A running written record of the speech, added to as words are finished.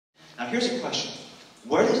here's a question.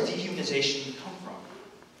 Where does dehumanization come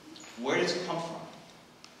from? Where does it come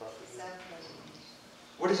from?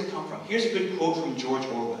 Where does it come from? Here's a good quote from George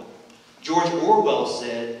Orwell. George Orwell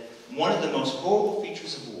said, one of the most horrible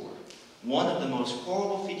features of war, one of the most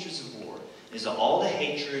horrible features of war is that all the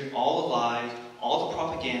hatred, all the lies, all the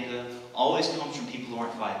propaganda always comes from people who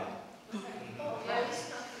aren't fighting.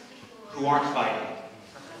 Who aren't fighting.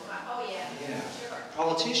 Yeah.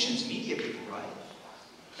 Politicians, media people, right?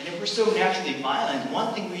 And if we're so naturally violent,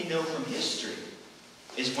 one thing we know from history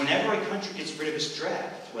is whenever a country gets rid of its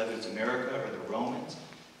draft, whether it's America or the Romans,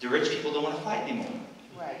 the rich people don't want to fight anymore.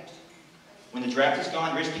 Right. When the draft is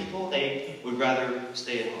gone, rich people, they would rather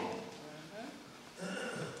stay at home.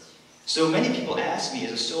 So many people ask me,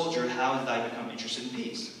 as a soldier, how did I become interested in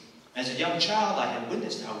peace? As a young child, I had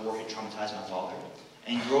witnessed how war had traumatized my father,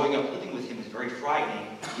 and growing up living with him was very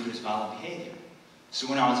frightening due to his violent behavior. So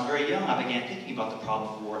when I was very young, I began thinking about the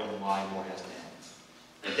problem of war and why war has to end.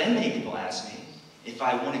 But then many people ask me, if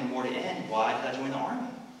I wanted war to end, why did I join the army?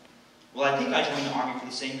 Well, I think I joined the army for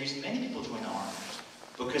the same reason many people join the army.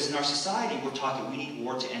 Because in our society, we're taught that we need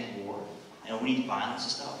war to end war, and we need violence to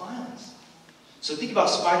stop violence. So think about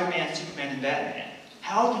Spider-Man, Superman, and Batman.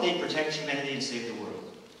 How do they protect humanity and save the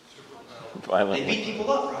world? Violently. They beat people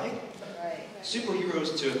up, right?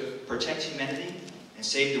 Superheroes, to protect humanity and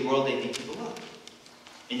save the world, they beat people up.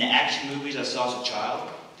 In the action movies I saw as a child,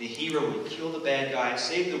 the hero would kill the bad guy,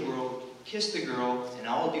 save the world, kiss the girl, and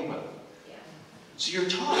all would be well. So you're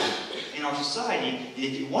taught in our society that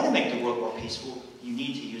if you want to make the world more peaceful, you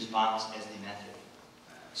need to use violence as the method.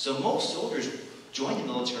 So most soldiers join the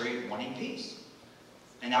military wanting peace.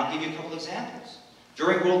 And I'll give you a couple examples.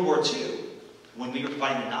 During World War II, when we were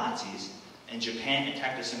fighting the Nazis and Japan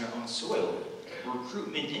attacked us on our own soil,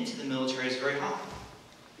 recruitment into the military is very high.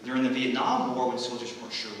 During the Vietnam War, when soldiers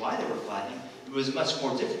weren't sure why they were fighting, it was much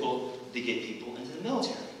more difficult to get people into the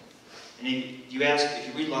military. And if you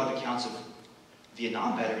read a lot of accounts of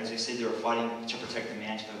Vietnam veterans, they say they were fighting to protect the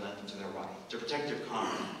man to their left and to their right, to protect their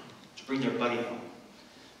comrade, to bring their buddy home.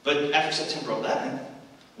 But after September 11th,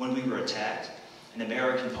 when we were attacked, and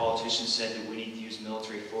American politicians said that we need to use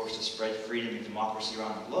military force to spread freedom and democracy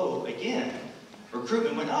around the globe, again,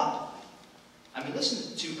 recruitment went up. I mean,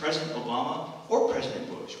 listen to President Obama or President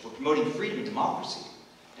Bush. We're promoting freedom and democracy,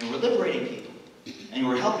 and we're liberating people, and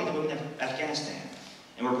we're helping the women of Afghanistan,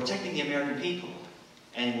 and we're protecting the American people,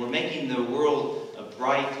 and we're making the world a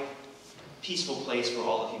bright, peaceful place for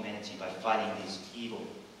all of humanity by fighting these evil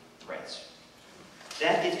threats.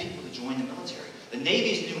 That gets people to join the military. The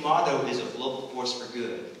Navy's new motto is a global force for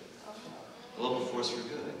good. Global force for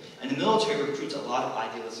good. And the military recruits a lot of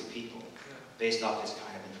idealistic people based off this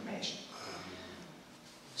kind of information.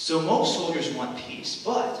 So most soldiers want peace,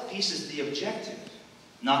 but peace is the objective,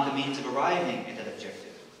 not the means of arriving at that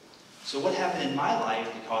objective. So what happened in my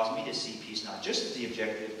life that caused me to see peace not just as the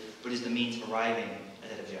objective, but as the means of arriving at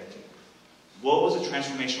that objective? What was the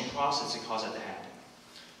transformational process that caused that to happen?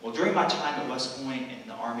 Well, during my time at West Point and in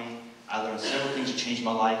the Army, I learned several things that changed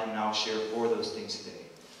my life, and I'll share 4 of those things today.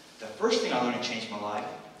 The first thing I learned that changed my life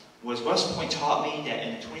was West Point taught me that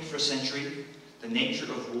in the 21st century, the nature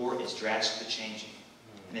of war is drastically changing.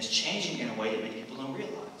 And it's changing in a way that many people don't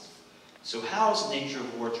realize. So how is the nature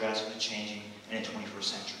of war drastically changing in the 21st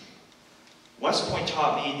century? West Point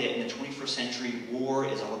taught me that in the 21st century, war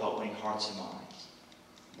is all about winning hearts and minds.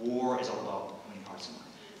 War is all about winning hearts and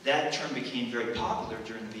minds. That term became very popular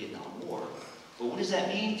during the Vietnam War. But what does that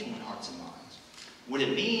mean to win hearts and minds? What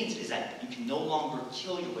it means is that you can no longer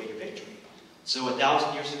kill your way to victory. So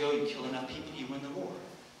 1,000 years ago, you kill enough people, you win the war.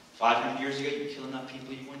 500 years ago, you kill enough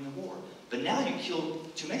people, you win the war. But now you kill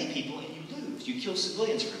too many people and you lose. You kill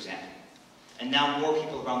civilians, for example. And now more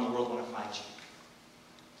people around the world want to fight you.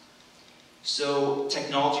 So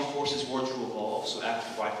technology forces war to evolve. So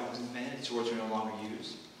after the rifle was invented, swords were no longer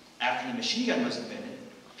used. After the machine gun was invented,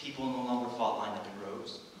 people no longer fought lined up in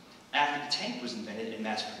rows. After the tank was invented and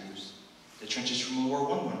mass-produced, the trenches from World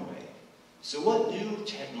War I went away. So what new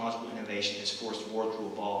technological innovation has forced war to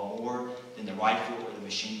evolve more than the rifle or the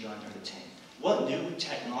machine gun or the tank? What new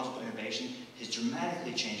technological innovation has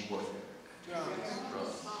dramatically changed warfare?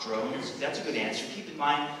 Drones. That's a good answer. Keep in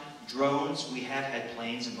mind, drones, we have had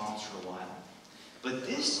planes and bombs for a while. But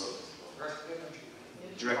this,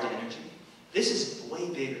 directed energy, this is way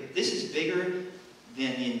bigger. This is bigger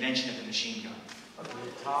than the invention of the machine gun.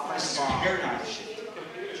 This is paradigm shift.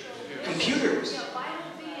 Computers.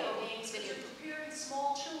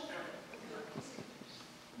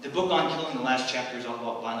 The book on killing, the last chapter, is all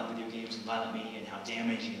about violent video games and violent media and how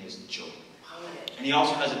damaging it is to children. And he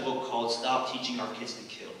also has a book called Stop Teaching Our Kids to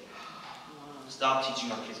Kill. Stop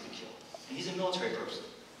Teaching Our Kids to Kill. And he's a military person.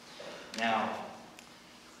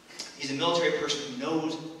 He's a military person who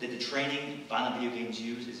knows that the training violent video games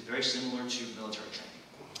use is very similar to military training.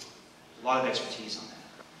 A lot of expertise on that.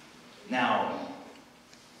 Now,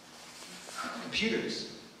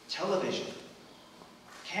 computers, television,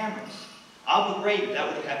 cameras. Abu Ghraib, that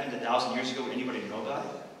would have happened 1,000 years ago. Would anybody know about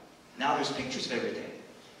it? Now there's pictures of everything.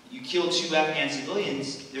 You kill 2 Afghan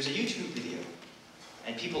civilians, there's a YouTube video.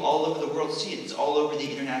 And people all over the world see it. It's all over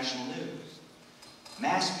the international news.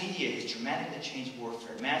 Mass media has dramatically changed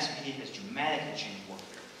warfare. Mass media has dramatically changed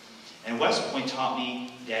warfare. And West Point taught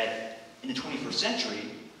me that in the 21st century,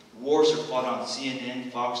 wars are fought on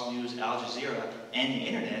CNN, Fox News, Al Jazeera, and the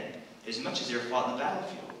internet as much as they're fought on the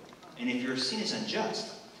battlefield. And if you're seen as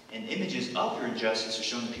unjust, and images of your injustice are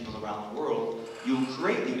shown to people around the world, you'll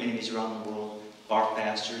create new enemies around the world far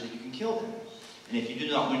faster than you can kill them. And if you do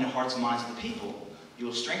not win the hearts and minds of the people, you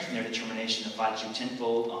will strengthen their determination to fight you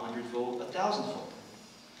 10-fold, 100-fold, 1,000-fold.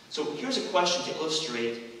 So here's a question to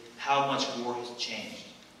illustrate how much war has changed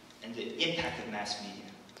and the impact of mass media.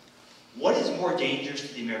 What is more dangerous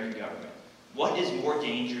to the American government? What is more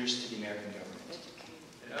dangerous to the American government?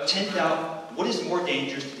 What is more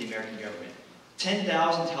dangerous to the American government?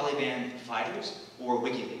 10,000 Taliban fighters or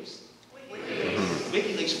WikiLeaks?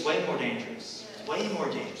 WikiLeaks is way more dangerous. Way more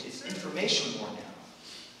dangerous. It's information war now.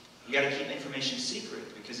 You got to keep information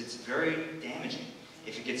secret because it's very damaging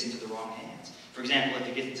if it gets into the wrong hands. For example, if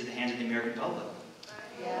it gets into the hands of the American public,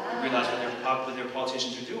 you realize what their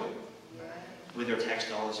politicians are doing with their tax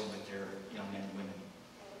dollars and with their young men and women.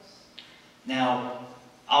 Now,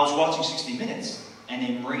 I was watching 60 Minutes, and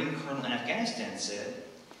a Marine colonel in Afghanistan said,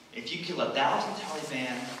 if you kill 1,000 Taliban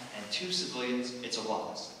and 2 civilians, it's a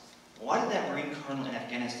loss. Why did that Marine colonel in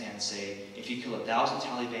Afghanistan say, if you kill 1,000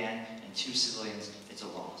 Taliban and 2 civilians, it's a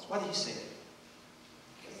loss? Why did he say that?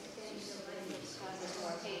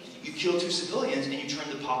 You kill 2 civilians and you turn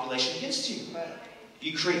the population against you.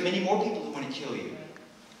 You create many more people who want to kill you.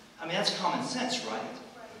 I mean, that's common sense, right?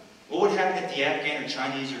 What would happen if the Afghan or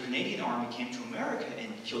Chinese or Canadian army came to America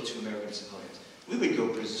and killed 2 American civilians? We would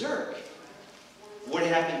go berserk. What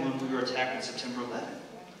happened when we were attacked on September 11th?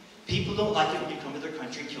 People don't like it when you come to their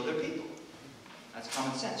country and kill their people. That's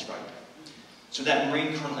common sense, right? So that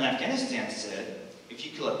Marine colonel in Afghanistan said, if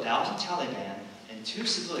you kill 1,000 Taliban and 2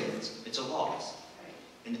 civilians, it's a loss.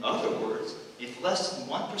 In other words, if less than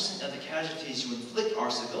 1% of the casualties you inflict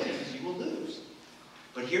are civilians, you will lose.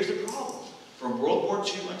 But here's the problem. From World War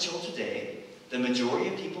II until today, the majority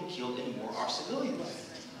of people killed in war are civilians.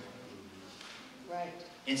 Right.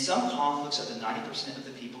 In some conflicts, up to 90% of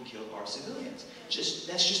the people killed are civilians.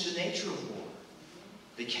 That's just the nature of war.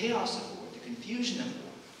 The chaos of war, the confusion of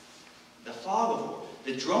war, the fog of war.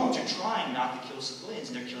 The drones are trying not to kill civilians,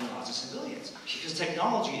 and they're killing lots of civilians. Because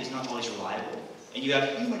technology is not always reliable, and you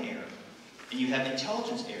have human error, and you have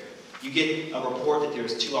intelligence error. You get a report that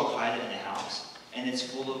there's 2 Al-Qaeda in a house, and it's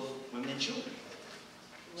full of women and children.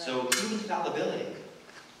 Right. So human fallibility.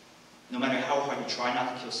 No matter how hard you try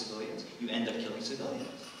not to kill civilians, you end up killing civilians.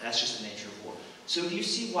 That's just the nature of war. So you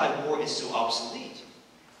see why war is so obsolete.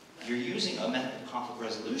 You're using a method of conflict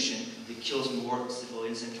resolution that kills more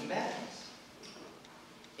civilians than combatants.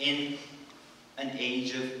 In an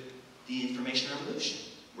age of the information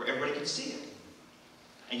revolution, where everybody can see it.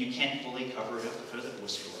 And you can't fully cover it up because of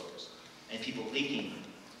whistleblowers and people leaking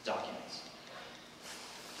documents.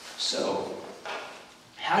 So,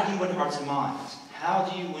 how do you win hearts and minds? How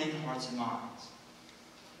do you win hearts and minds?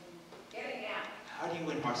 How do you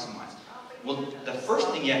win hearts and minds? Well, the first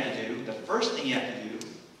thing you have to do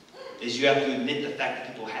is you have to admit the fact that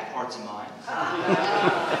people have hearts and minds.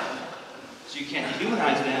 So you can't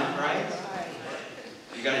dehumanize them, right?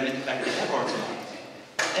 You got to admit the fact that they have hearts and minds.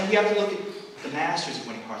 And we have to look at the masters of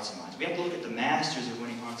winning hearts and minds. We have to look at the masters of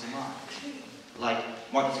winning hearts and minds. Like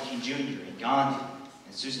Martin Luther King Jr. and Gandhi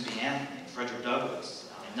and Susan B. Anthony and Frederick Douglass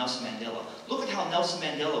and Nelson Mandela. Look at how Nelson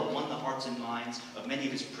Mandela won the hearts and minds of many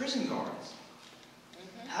of his prison guards.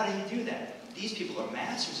 How did he do that? These people are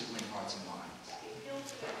masters of winning hearts and minds.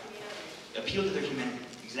 Appeal to their humanity.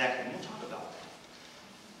 Exactly. And we'll talk about that.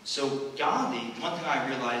 So Gandhi, one thing I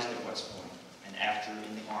realized at West Point and after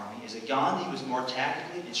in the Army is that Gandhi was more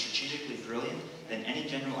tactically and strategically brilliant than any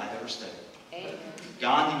general I've ever studied.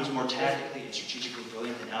 Gandhi was more tactically and strategically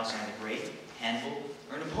brilliant than Alexander the Great, Hannibal,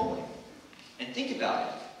 or Napoleon. And think about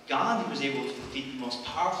it. Gandhi was able to defeat the most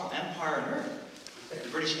powerful empire on earth, the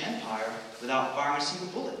British Empire, without firing a single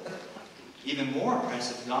bullet. Even more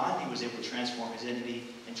impressive, Gandhi was able to transform his enemy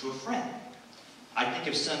into a friend. I think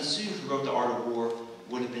if Sun Tzu, who wrote The Art of War,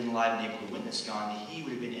 would have been alive and able to witness Gandhi, he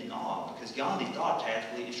would have been in awe, because Gandhi thought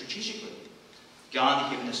tactically and strategically.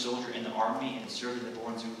 Gandhi had been a soldier in the army and served in the Boer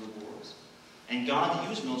and Zulu wars. And Gandhi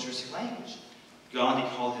used militaristic language. Gandhi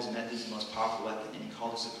called his methods the most powerful weapon, and he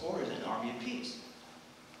called his supporters an army of peace.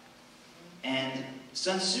 And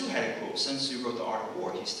Sun Tzu had a quote. Sun Tzu wrote The Art of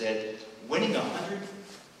War. He said, winning 100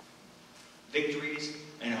 victories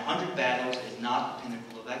in 100 battles is not the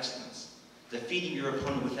pinnacle of excellence. Defeating your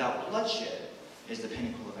opponent without bloodshed is the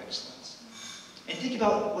pinnacle of excellence. And think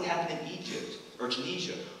about what happened in Egypt or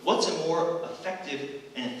Tunisia. What's a more effective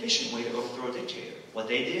and efficient way to overthrow a dictator? What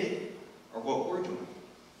they did or what we're doing?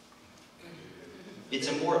 It's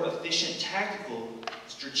a more efficient, tactical,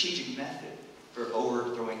 strategic method for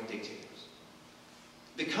overthrowing dictators.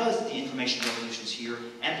 Because the information revolution is here,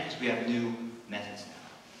 and because we have new methods now.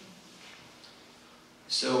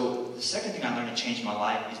 So, the second thing I learned to change my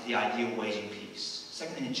life is the idea of waging peace. The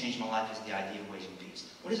second thing that changed my life is the idea of waging peace.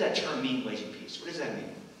 What does that term mean, waging peace? What does that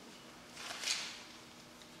mean?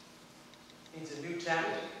 It means a new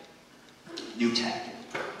tactic. New tactic.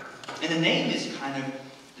 And the name is kind of,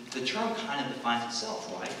 the term kind of defines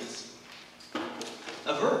itself, right? It's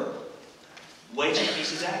a verb. Waging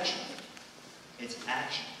peace is action. It's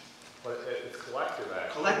action. But it's collective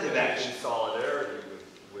action. Collective action. In solidarity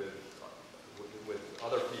with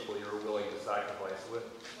other people you're willing to sacrifice with.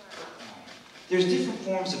 There's different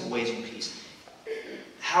forms of waging peace.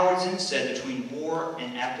 Howard Zinn said between war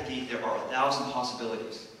and apathy there are 1,000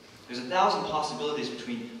 possibilities. There's 1,000 possibilities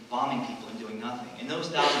between bombing people and doing nothing. And those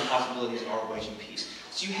 1,000 possibilities are waging peace.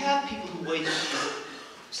 So you have people who wage peace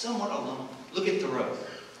somewhat alone. Look at Thoreau,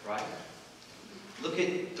 right? Look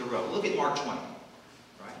at Thoreau. Look at Mark Twain,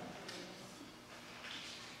 right?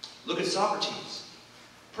 Look at Socrates.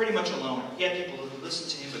 Pretty much alone. He had people who listened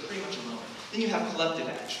to him, but pretty much alone. Then you have collective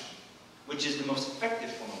action, which is the most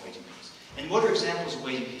effective form of waging peace. And what are examples of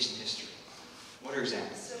waging peace in history? What are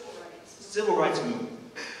examples? Civil rights. The Civil Rights Movement.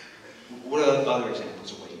 What are other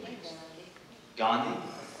examples of waging peace? Gandhi.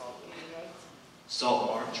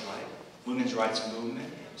 Salt March, right? Women's Rights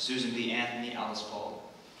Movement. Susan B. Anthony, Alice Paul,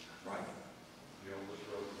 right?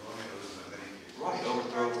 Right,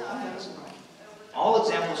 overthrow communism, right? All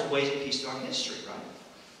examples of waging peace throughout history, right?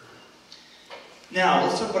 Now,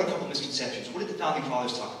 let's talk about a couple misconceptions. What did the Founding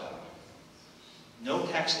Fathers talk about? No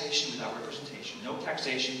taxation without representation. No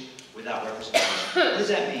taxation without representation. What does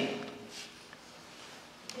that mean?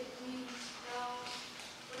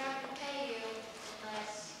 We're not going to pay you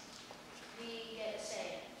unless we get a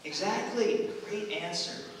say. Exactly. Great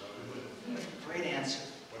answer. Great answer.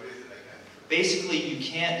 Basically, you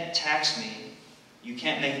can't tax me, you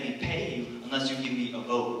can't make me pay you unless you give me a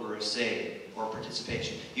vote or a say or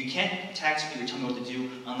participation. You can't tax me or tell me what to do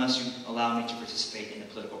unless you allow me to participate in the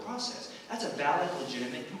political process. That's a valid,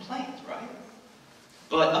 legitimate complaint, right?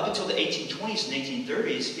 But up until the 1820s and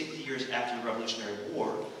 1830s, 50 years after the Revolutionary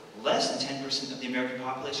War, less than 10% of the American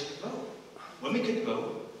population could vote. Women couldn't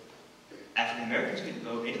vote, African Americans couldn't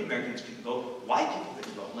vote, Native Americans couldn't vote, white people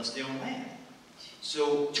couldn't vote unless they owned land.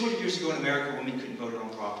 So 200 years ago in America, women couldn't vote their own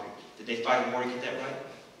property. Did they fight a war to get that right?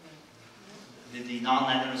 Did the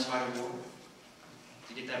non-landowners fight a war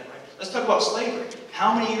to get that right? Let's talk about slavery.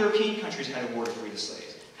 How many European countries had a war to free the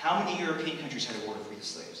slaves? How many European countries had a war to free the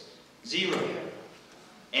slaves? 0.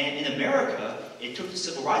 And in America, it took the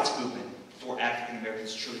Civil Rights Movement before African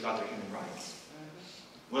Americans truly got their human rights.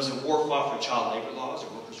 Was a war fought for child labor laws or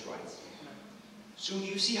workers' rights? So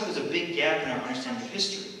you see how there's a big gap in our understanding of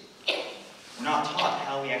history. We're not taught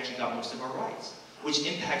how we actually got most of our rights, which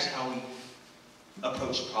impacts how we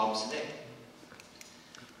approach problems today.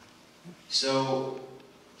 So,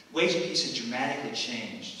 waging peace has dramatically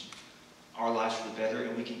changed our lives for the better,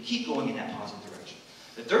 and we can keep going in that positive direction.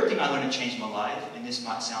 The third thing I learned to change my life, and this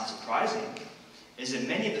might sound surprising, is that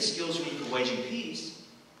many of the skills you need for waging peace,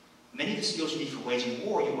 many of the skills you need for waging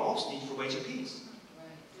war, you also need for waging peace.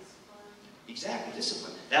 Exactly,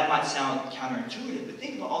 discipline. That might sound counterintuitive, but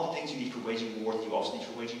think about all the things you need for waging war that you also need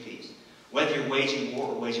for waging peace. Whether you're waging war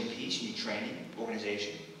or waging peace, you need training,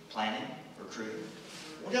 organization, planning, recruiting.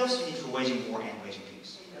 What else do you need for waging war and waging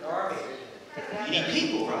peace? You need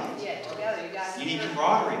people, right? Yeah, together you got. You need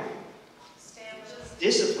camaraderie,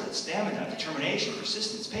 discipline, stamina, determination,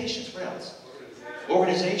 persistence, patience. What else?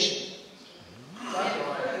 Organization,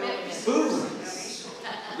 food,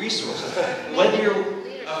 resources. Whether you're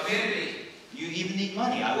you even need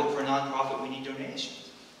money. I work for a nonprofit, we need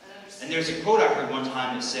donations. And there's a quote I heard one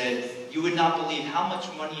time that said, you would not believe how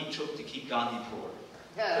much money it took to keep Gandhi poor.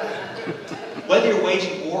 Whether you're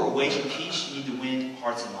waging war or waging peace, you need to win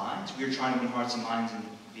hearts and minds. We were trying to win hearts and minds in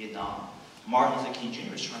Vietnam. Martin Luther King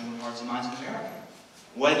Jr. is trying to win hearts and minds in America.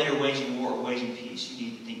 Whether you're waging war or waging peace, you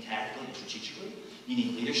need to think tactically and strategically. You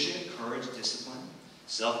need leadership, courage, discipline,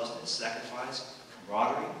 selflessness, sacrifice,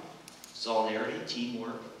 camaraderie, solidarity,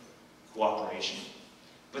 teamwork, cooperation.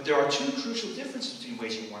 But there are two crucial differences between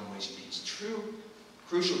waging war and waging peace. True,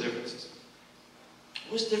 crucial differences.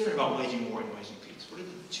 What's different about waging war and waging peace? What are the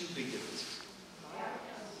two big differences?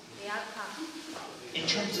 The outcome. In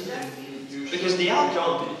terms of You because the don't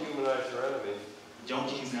outcome, dehumanize your enemy. don't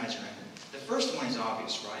dehumanize your enemy. The first one is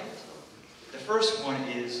obvious, right? The first one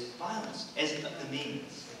is violence as the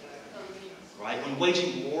means. Right? When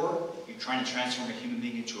waging war, you're trying to transform a human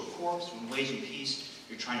being into a corpse. When waging peace,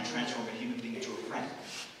 you're trying to transform a human being into a friend.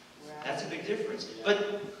 That's a big difference.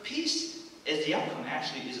 But peace as the outcome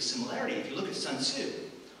actually is a similarity. If you look at Sun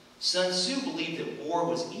Tzu believed that war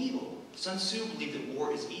was evil. Sun Tzu believed that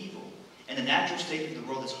war is evil. And the natural state of the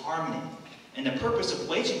world is harmony. And the purpose of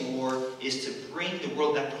waging war is to bring the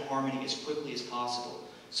world back to harmony as quickly as possible.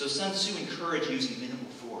 So Sun Tzu encouraged using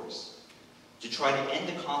minimal force to try to end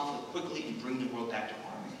the conflict quickly and bring the world back to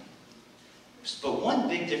harmony. But one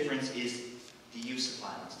big difference is the use of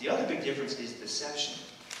violence. The other big difference is deception.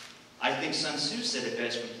 I think Sun Tzu said it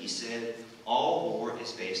best when he said, all war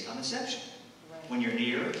is based on deception. When you're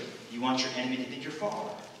near, you want your enemy to think you're far.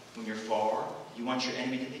 When you're far, you want your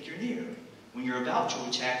enemy to think you're near. When you're about to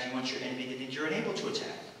attack, you want your enemy to think you're unable to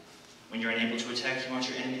attack. When you're unable to attack, you want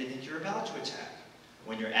your enemy to think you're about to attack.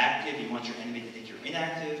 When you're active, you want your enemy to think you're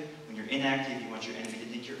inactive. When you're inactive, you want your enemy to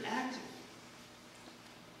think you're active.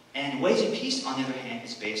 And waging peace, on the other hand,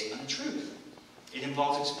 is based on the truth. It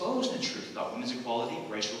involves exposing the truth about women's equality,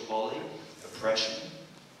 racial equality, oppression,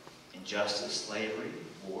 injustice, slavery,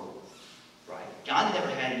 war. Right? Gandhi never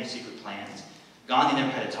had any secret plans. Gandhi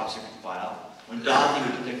never had a top secret file. When Gandhi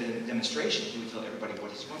would conduct a demonstration, he would tell everybody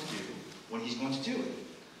what he's going to do, when he's going to do it.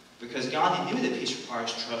 Because Gandhi knew that peace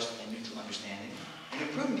requires trust and mutual understanding, and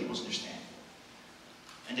improving people's understanding.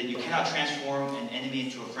 And that you cannot transform an enemy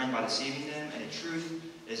into a friend by deceiving them, and the truth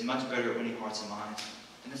is much better at winning hearts and minds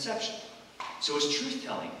than deception. So it's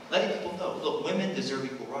truth-telling, letting people know, look, women deserve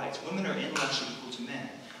equal rights. Women are intellectually equal to men.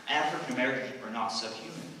 African American people are not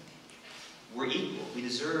subhuman. We're equal. We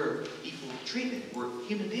deserve equal treatment. We're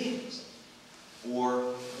human beings.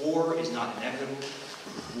 Or war is not inevitable.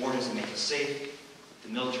 War doesn't make us safe. The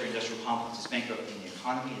military-industrial complex is bankrupting the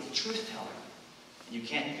economy. It's truth-telling. And you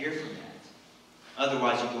can't veer from that.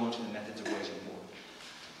 Otherwise, you go into the methods of waging war.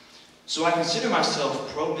 So I consider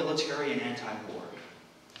myself pro-military and anti-war.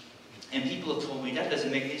 And people have told me that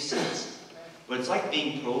doesn't make any sense. But it's like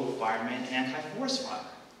being pro-fireman and anti-forest fire.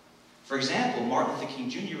 For example, Martin Luther King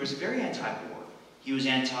Jr. was very anti-war. He was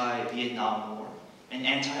anti-Vietnam War and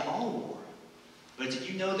anti-all war. But did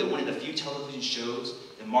you know that one of the few television shows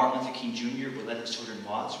that Martin Luther King Jr. would let his children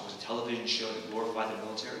watch was a television show that glorified the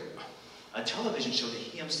military? A television show that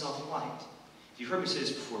he himself liked. If you've heard me say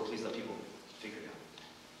this before, please let people figure it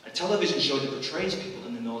out. A television show that portrays people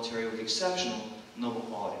in the military with exceptional noble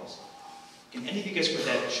qualities. Can any of you guess what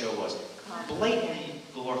that show was? Blatantly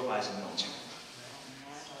glorifies the military.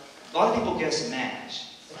 A lot of people guess MASH.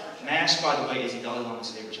 MASH, by the way, is the Dalai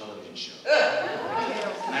Lama's favorite television show.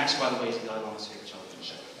 MASH, by the way, is the Dalai Lama's favorite television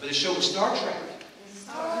show. But the show was Star Trek.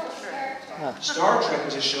 Star Trek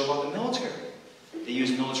was a show about the military. They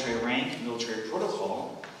used military rank, military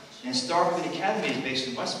protocol, and Starfleet Academy is based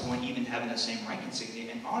in West Point, even having the same rank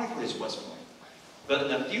insignia and honor code as West Point. But in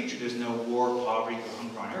the future, there's no war, poverty, or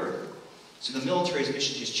hunger on Earth. So the military's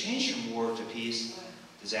mission just changed from war to peace,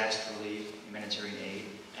 disaster relief, humanitarian aid,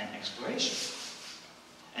 and exploration.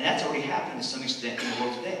 And that's already happened to some extent in the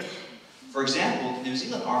world today. For example, the New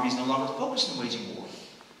Zealand Army is no longer focused on waging war.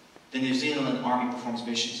 The New Zealand Army performs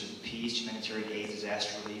missions of peace, humanitarian aid,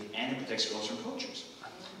 disaster relief, and it protects girls from poachers.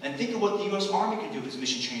 And think of what the U.S. Army can do if its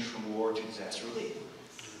mission changed from war to disaster relief.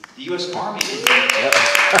 The U.S. Army is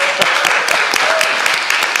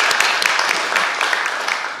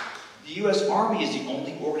the U.S. Army is the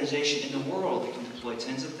only organization in the world that can deploy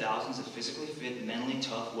tens of thousands of physically fit, mentally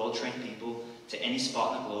tough, well-trained people to any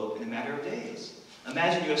spot in the globe in a matter of days.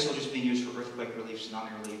 Imagine U.S. soldiers being used for earthquake relief,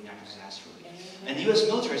 tsunami relief, natural disaster relief. And the U.S.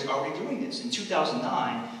 military is already doing this. In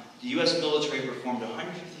 2009, the U.S. military performed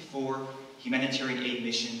 154 humanitarian aid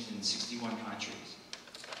missions in 61 countries.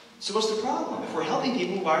 So what's the problem? If we're helping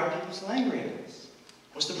people, why are people still angry at us?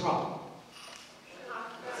 What's the problem?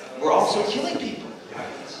 We're also killing people.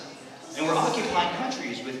 And we're occupying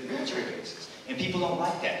countries with military bases. And people don't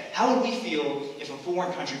like that. How would we feel if a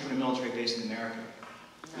foreign country put a military base in America?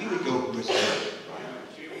 We would go berserk.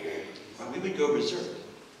 Right? We would go berserk.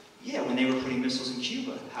 Yeah, when they were putting missiles in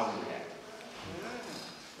Cuba, how would we react?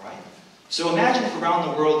 Right? So imagine if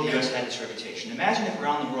around the world the U.S. had this reputation. Imagine if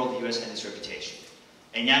around the world the U.S. had this reputation.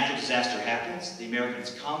 A natural disaster happens, the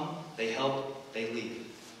Americans come, they help, they leave.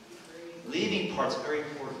 Leaving part's very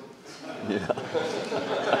important. Yeah.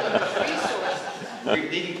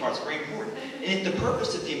 leaving part's very important. And if the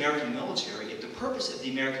purpose of the American military,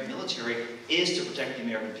 is to protect the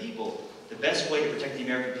American people, the best way to protect the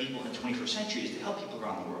American people in the 21st century is to help people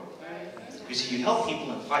around the world. Because if you help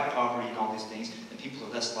people and fight poverty and all these things, then people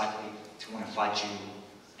are less likely to want to fight you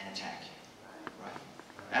and attack you. Right?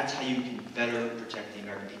 That's how you can better protect the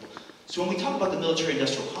American people. So when we talk about the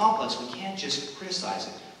military-industrial complex, we can't just criticize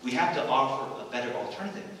it. We have to offer a better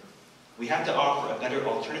alternative. We have to offer a better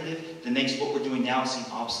alternative that makes what we're doing now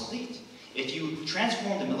seem obsolete. If you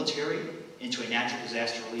transform the military into a natural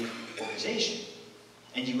disaster relief organization,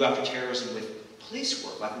 and you go after terrorism with police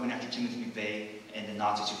work, like we went after Timothy McVeigh and the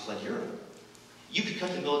Nazis who fled Europe, you could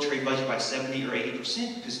cut the military budget by 70 or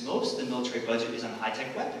 80% because most of the military budget is on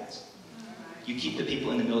high-tech weapons. You keep the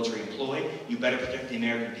people in the military employed, you better protect the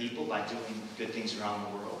American people by doing good things around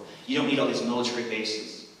the world. You don't need all these military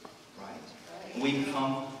bases, right? And we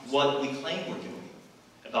become what we claim we're doing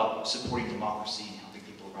about supporting democracy and helping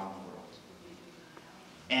people around the world.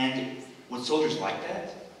 And would soldiers like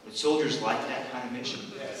that? Would soldiers like that kind of mission?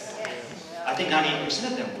 Yes. I think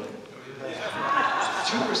 98% of them would.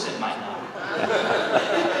 2% might not.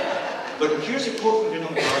 But here's a quote from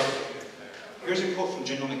General MacArthur. Here's a quote from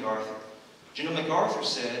General MacArthur. General MacArthur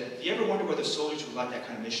said, if you ever wonder whether soldiers would like that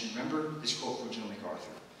kind of mission, remember this quote from General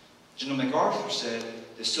MacArthur. General MacArthur said,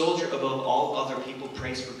 the soldier above all other people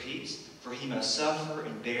prays for peace, for he must suffer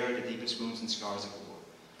and bear the deepest wounds and scars of war.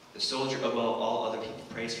 The soldier above all other people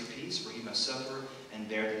prays for peace, for he must suffer and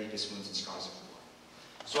bear the deepest wounds and scars of war.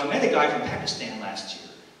 So I met a guy from Pakistan last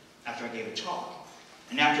year after I gave a talk.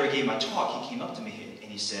 And after I gave my talk, he came up to me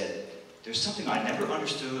and he said, there's something I never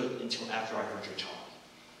understood until after I heard your talk.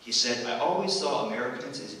 He said, I always saw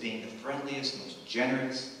Americans as being the friendliest, most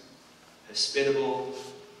generous, hospitable,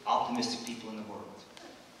 optimistic people in the world.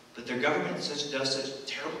 But their government does such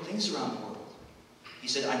terrible things around the world. He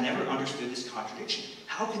said, I never understood this contradiction.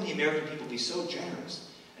 How can the American people be so generous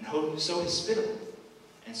and so hospitable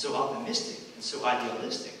and so optimistic and so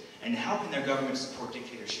idealistic? And how can their government support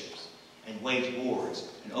dictatorships and wage wars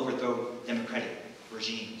and overthrow democratic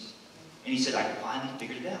regimes? And he said, I finally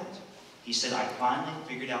figured it out. He said, I finally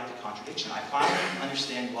figured out the contradiction. I finally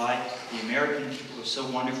understand why the American people are so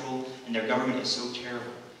wonderful and their government is so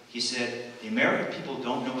terrible. He said, the American people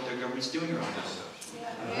don't know what their government's doing around us.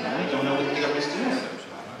 They don't know what the government's doing.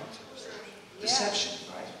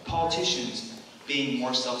 Deception, right? Politicians being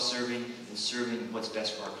more self-serving than serving what's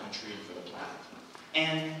best for our country and for the planet.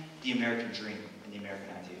 And the American dream and the American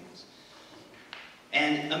ideals.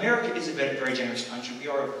 And America is a very generous country. We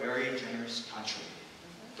are a very generous country.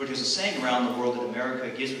 But there's a saying around the world that America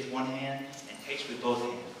gives with one hand and takes with both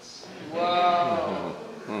hands. Whoa.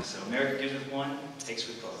 So America gives with one, takes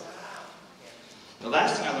with both. The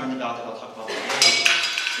last thing I learned about that I'll talk about today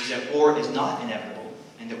is that war is not inevitable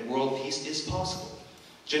and that world peace is possible.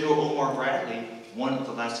 General Omar Bradley, one of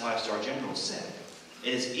the last 5-star generals, said,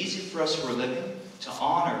 it is easy for us who are living to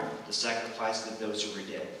honor the sacrifices of those who are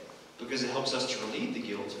dead because it helps us to relieve the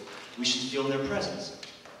guilt we should feel in their presence.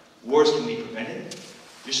 Wars can be prevented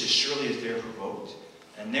just as surely as they are provoked,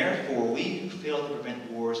 and therefore we who fail to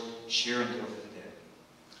prevent wars share in guilt for the dead.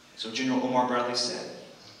 So General Omar Bradley said,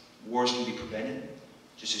 wars can be prevented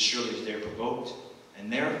just as surely as they are provoked,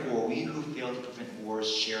 and therefore we who fail to prevent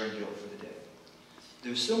wars share in guilt for the dead.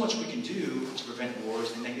 There's so much we can do to prevent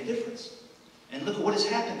wars and make a difference. And look at what has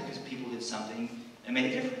happened because people did something and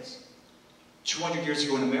made a difference. 200 years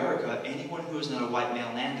ago in America, anyone who was not a white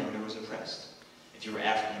male landowner was oppressed. If you were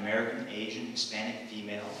African American, Asian, Hispanic,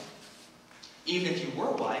 female, even if you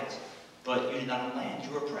were white, but you did not own land,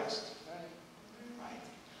 you were oppressed. Right?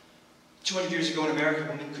 200 years ago in America,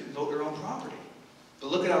 women couldn't vote their own property.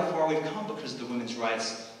 But look at how far we've come because of the women's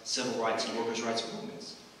rights, civil rights, and workers' rights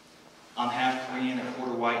movements. I'm half Korean, a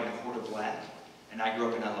quarter white, and a quarter black, and I grew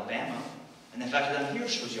up in Alabama, and the fact that I'm here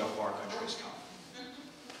shows you how far our country has come.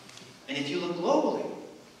 And if you look globally,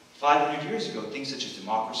 500 years ago, things such as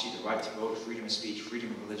democracy, the right to vote, freedom of speech,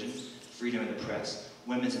 freedom of religion, freedom of the press,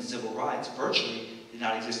 women's and civil rights virtually did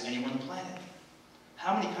not exist anywhere on the planet.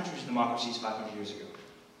 How many countries were democracies 500 years ago?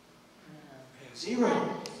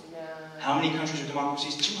 Zero. How many countries were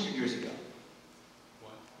democracies 200 years ago?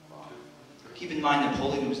 Keep in mind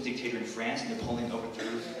Napoleon was dictator in France, and Napoleon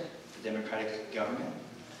overthrew the democratic government.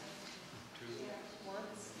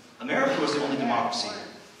 America was the only democracy.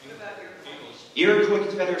 Iroquois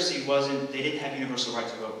Confederacy wasn't, they didn't have universal right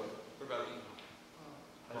to vote.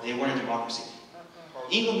 They weren't a democracy.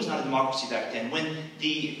 England was not a democracy back then. When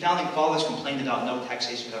the founding fathers complained about no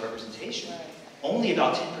taxation without representation, only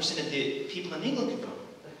about 10% of the people in England could vote.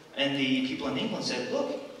 And the people in England said,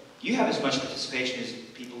 look, you have as much participation as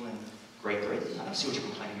people in Great Britain. I don't see what you're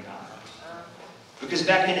complaining about. Because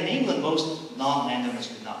back then in England, most non-landowners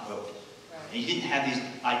could not vote. And you didn't have these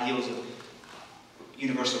ideals of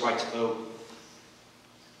universal right to vote,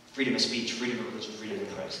 freedom of speech, freedom of religion, freedom of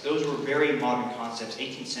the press. Those were very modern concepts,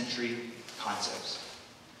 18th century concepts.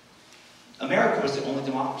 America was the only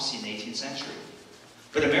democracy in the 18th century.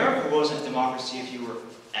 But America wasn't a democracy if you were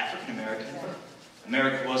African American.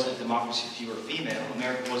 America wasn't a democracy if you were female.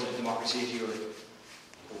 America wasn't a democracy if you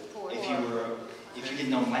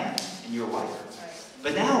didn't own land and you were white.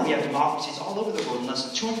 But now we have democracies all over the world in less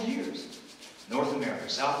than 200 years. North America,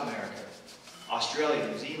 South America, Australia,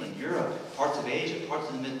 New Zealand, Europe, parts of Asia, parts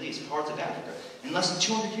of the Middle East, parts of Africa. In less than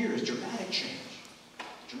 200 years, dramatic change.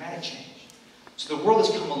 Dramatic change. So the world has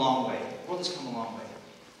come a long way. The world has come a long way.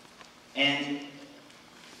 And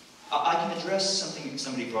I can address something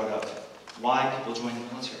somebody brought up, why people join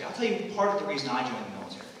the military. I'll tell you part of the reason I joined the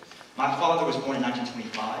military. My father was born in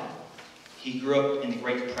 1925. He grew up in the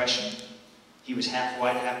Great Depression. He was half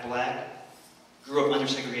white, half black. Grew up under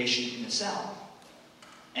segregation in the South.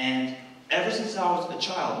 And ever since I was a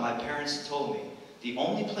child, my parents told me, the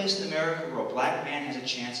only place in America where a black man has a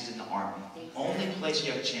chance is in the Army. The only place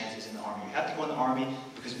you have a chance is in the Army. You have to go in the Army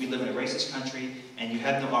because we live in a racist country and you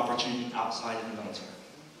have no opportunity outside of the military.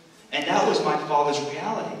 And that was my father's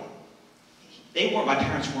reality. My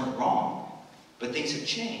parents weren't wrong, but things have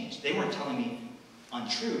changed. They weren't telling me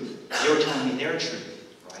untruth. They were telling me their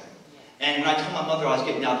truth, right? And when I told my mother I was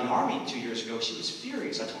getting out of the Army 2 years ago, she was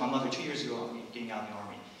furious. I told my mother 2 years ago I'm getting out of the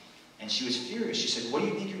Army. And she was furious. She said, what do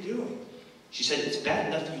you think you're doing? She said, it's bad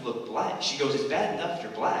enough that you look black. She goes, it's bad enough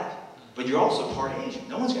you're black, but you're also part Asian.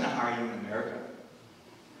 No one's going to hire you in America.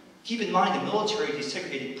 Keep in mind, the military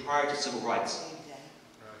desegregated prior to civil rights.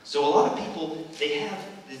 So a lot of people,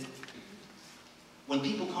 when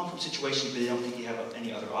people come from situations where they don't think they have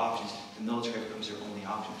any other options, the military becomes their only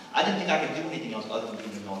option. I didn't think I could do anything else other than be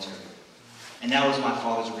in the military. And that was my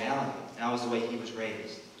father's reality. That was the way he was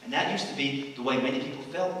raised. And that used to be the way many people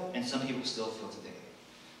felt, and some people still feel today.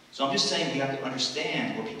 So I'm just saying we have to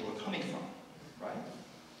understand where people are coming from, right?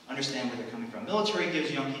 Understand where they're coming from. Military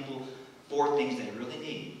gives young people 4 things they really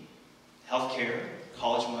need. Health care,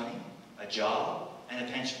 college money, a job, and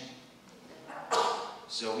a pension.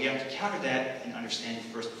 So we have to counter that and understand it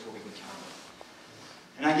first before we can counter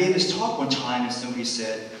it. And I gave this talk one time and somebody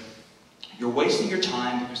said, you're wasting your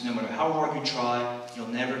time because no matter how hard you try, you'll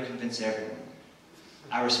never convince everyone.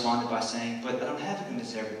 I responded by saying, but I don't have to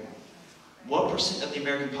convince everyone. What % of the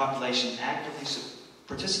American population actively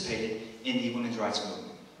participated in the women's rights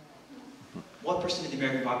movement? What % of the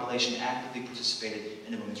American population actively participated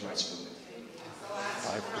in the women's rights movement?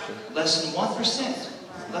 5%. Less than 1%.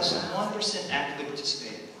 Less than 1% actively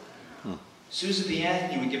participated. Susan B.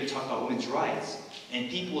 Anthony would give a talk about women's rights, and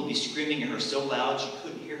people would be screaming at her so loud she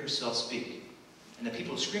couldn't hear herself speak. And the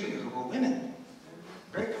people screaming at her were women.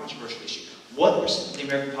 Very controversial issue. What % of the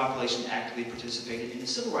American population actively participated in the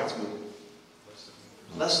civil rights movement?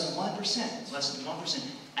 Less than 1%. Less than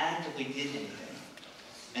 1% actively did anything.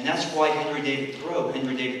 And that's why Henry David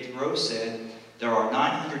Thoreau said, there are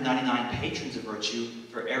 999 patrons of virtue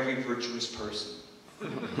for every virtuous person.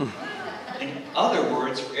 In other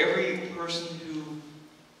words, for every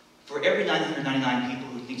 999 people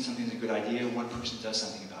who think something's a good idea, one person does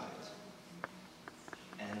something about it.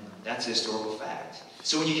 And that's a historical fact.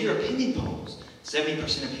 So when you hear opinion polls,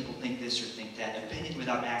 70% of people think this or think that. Opinion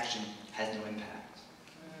without action has no impact.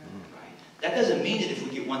 Right? That doesn't mean that if we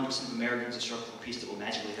get 1% of Americans to struggle for peace that we'll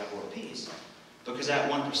magically have world peace. Because that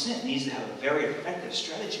 1% needs to have a very effective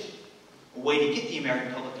strategy, a way to get the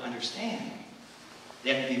American public to understand.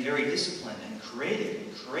 They have to be very disciplined and creative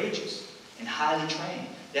and courageous and highly trained.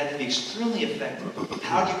 They have to be extremely effective.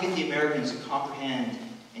 How do you get the Americans to comprehend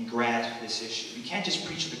and grasp this issue? You can't just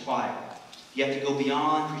preach to the choir. You have to go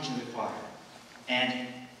beyond preaching to the choir. And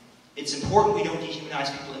it's important we don't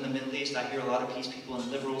dehumanize people in the Middle East. I hear a lot of peace people and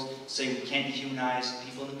liberals say we can't dehumanize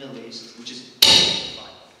people in the Middle East, which is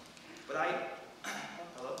fine. But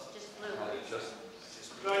hello? Just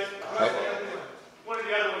blue. One of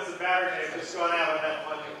the other ones, the battery had just gone out on that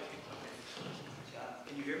one.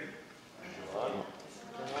 Can you hear me?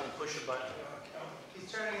 Push a button.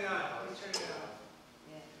 He's turning it on. He's turning it on.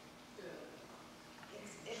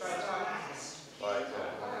 Try talking.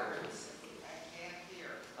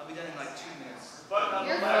 I'll be done in like 2 minutes. Button on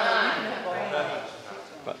the You're left. fine.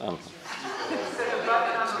 But, Instead of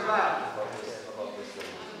button on the left.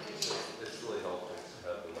 It's really helpful to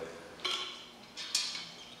have the light.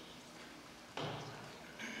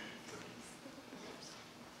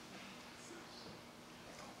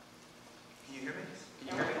 Can you hear me?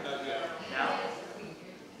 Can you hear me? Now?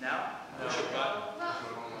 Now? Push a button.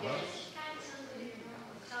 Well, yes, kind of something you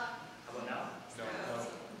want to talk. How about now?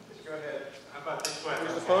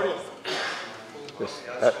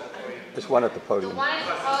 This one at the The podium. one at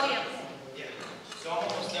the podium. Yeah. So I'm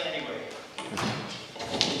almost done anyway.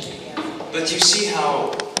 But you see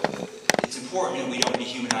how it's important that we don't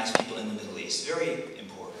dehumanize people in the Middle East. Very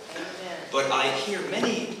important. But I hear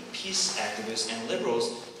many peace activists and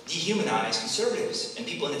liberals dehumanize conservatives and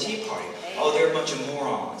people in the Tea Party. Oh, they're a bunch of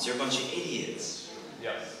morons. They're a bunch of idiots.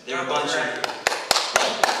 Yes. They're a bunch of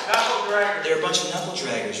knuckle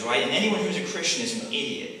draggers, right? And anyone who's a Christian is an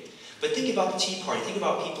idiot. But think about the Tea Party. Think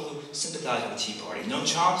about people who sympathize with the Tea Party. Noam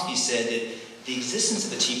Chomsky said that the existence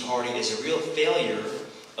of the Tea Party is a real failure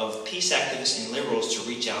of peace activists and liberals to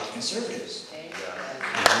reach out to conservatives.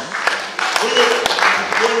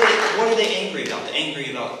 What are they angry about? They're angry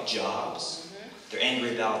about jobs. They're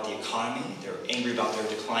angry about the economy. They're angry about their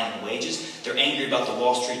decline in wages. They're angry about the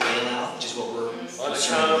Wall Street bailout, which is what we're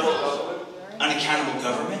concerned with. Unaccountable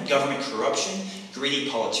government, government corruption, greedy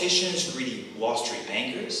politicians, greedy Wall Street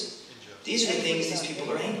bankers. These are the things these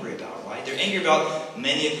people are angry about, right? They're angry about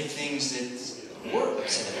many of the things that we're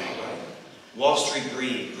upset about, right? Wall Street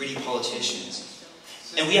greed, greedy politicians.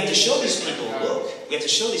 And we have to show these people,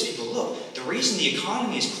 look, the reason the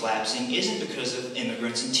economy is collapsing isn't because of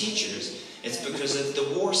immigrants and teachers. It's because of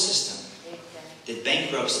the war system that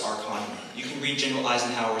bankrupts our economy. You can read General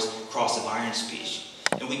Eisenhower's Cross of Iron speech.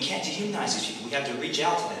 And we can't dehumanize these people. We have to reach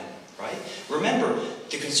out to them, right? Remember,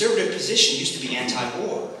 the conservative position used to be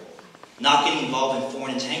anti-war, not getting involved in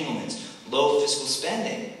foreign entanglements, low fiscal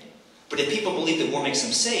spending. But if people believe that war makes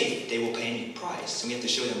them safe, they will pay any price. And we have to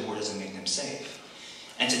show them war doesn't make them safe.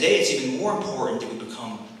 And today it's even more important that we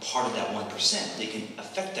become part of that 1%. They can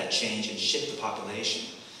affect that change and shift the population.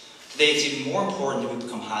 Today it's even more important that we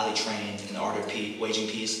become highly trained in the art of waging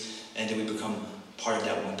peace and that we become part of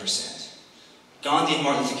that 1%. Gandhi and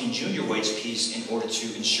Martin Luther King Jr. waged peace in order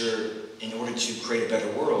to create a better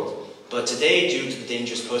world. But today, due to the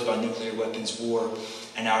dangers posed by nuclear weapons, war,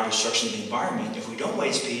 and our destruction of the environment, if we don't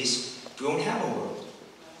wage peace, we won't have a world.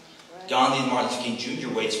 Gandhi and Martin Luther King Jr.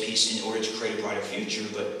 waged peace in order to create a brighter future,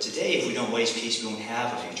 but today, if we don't wage peace, we won't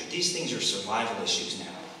have a future. These things are survival issues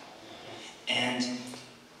now. And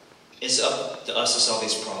it's up to us to solve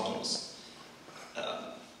these problems.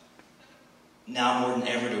 Now more than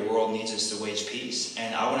ever, the world needs us to wage peace.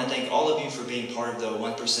 And I want to thank all of you for being part of the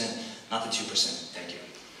 1%, not the 2%. Thank you.